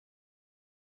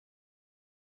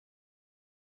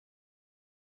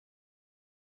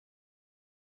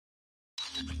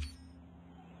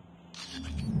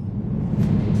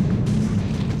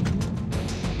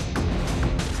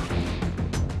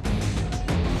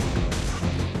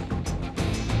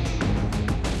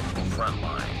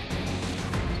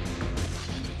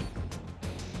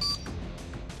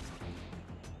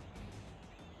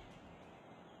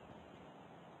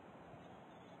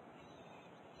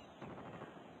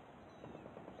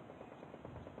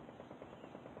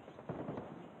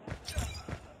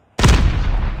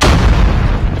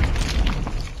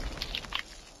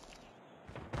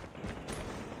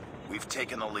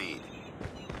taken the lead.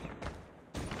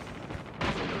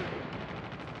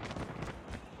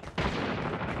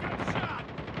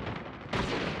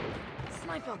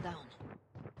 Sniper down.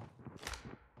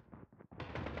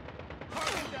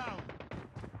 Target down!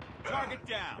 Target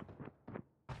down!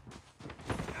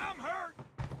 I'm hurt!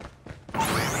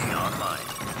 UAV online.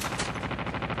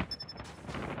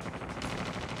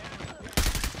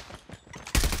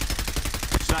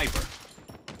 Sniper.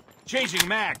 Changing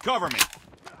mag, cover me.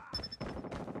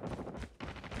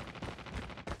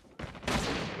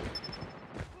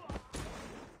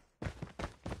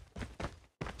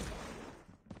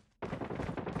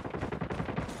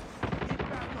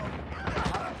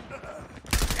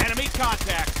 Enemy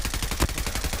contact.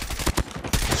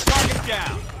 Target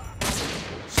down.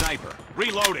 Sniper.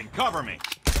 Reloading, cover me.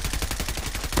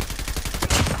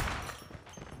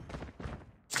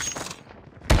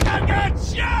 I got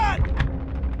shot!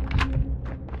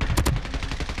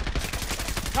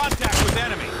 Contact with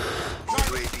enemy.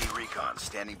 UAV recon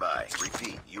standing by.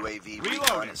 Repeat, UAV recon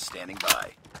Reloading. is standing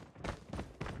by.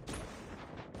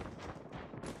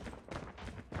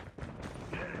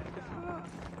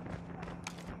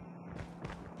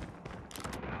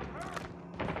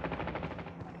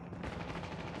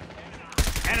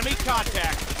 Enemy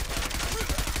contact.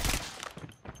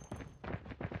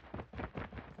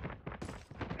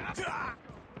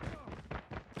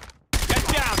 Get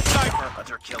down, sniper.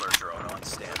 Hunter killer drone on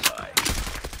standby.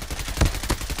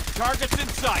 Targets in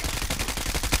sight.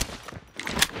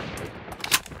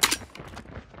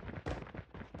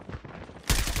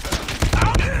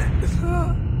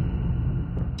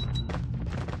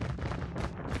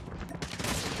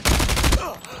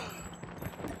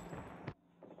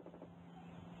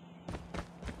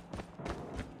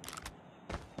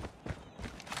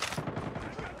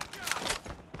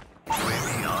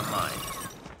 UAV online.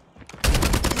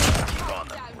 Keep on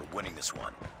them. We're winning this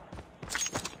one.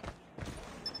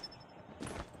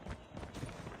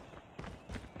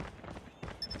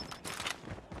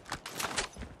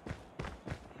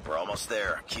 We're almost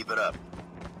there. Keep it up.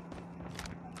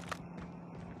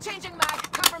 Changing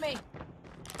mag, cover me.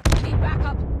 Need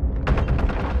backup.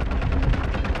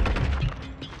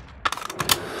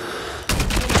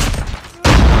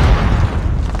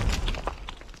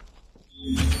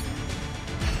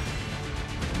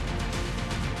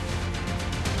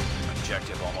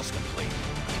 Objective almost complete.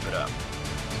 Keep it up.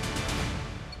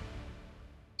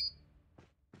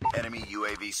 Enemy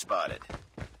UAV spotted.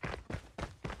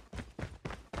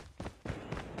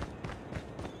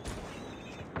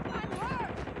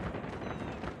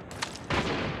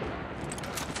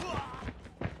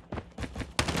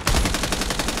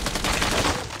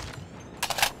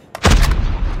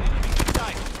 Enemy in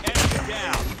sight. Enemy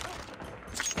down.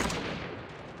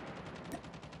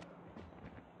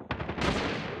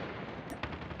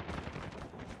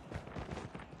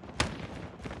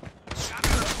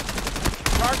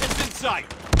 Targets in sight.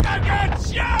 I got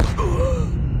shot!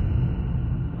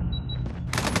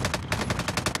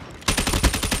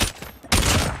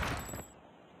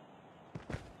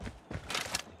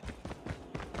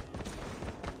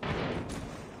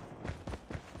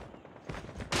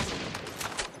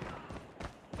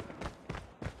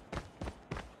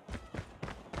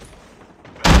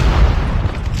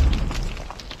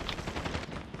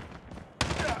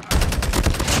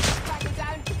 Sniper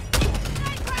down.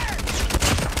 Sniper!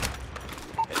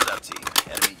 Heads up, team.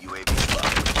 Enemy UAV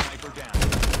spotted. Sniper down.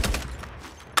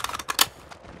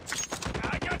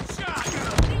 I got shot!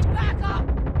 Need backup.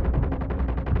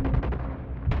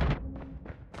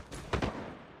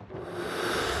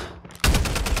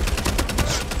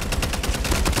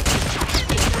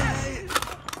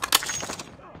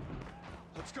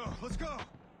 Let's go, let's go!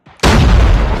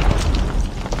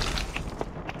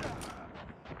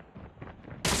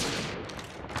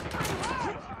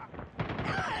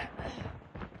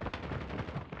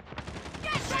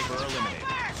 Sniper eliminated.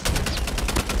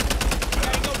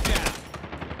 Tango down.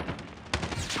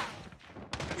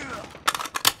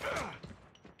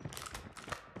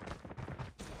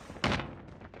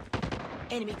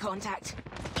 Enemy contact.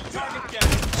 Target down.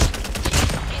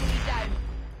 Enemy down.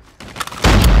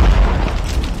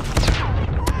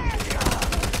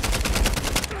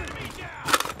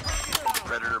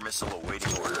 Predator missile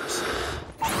awaiting orders.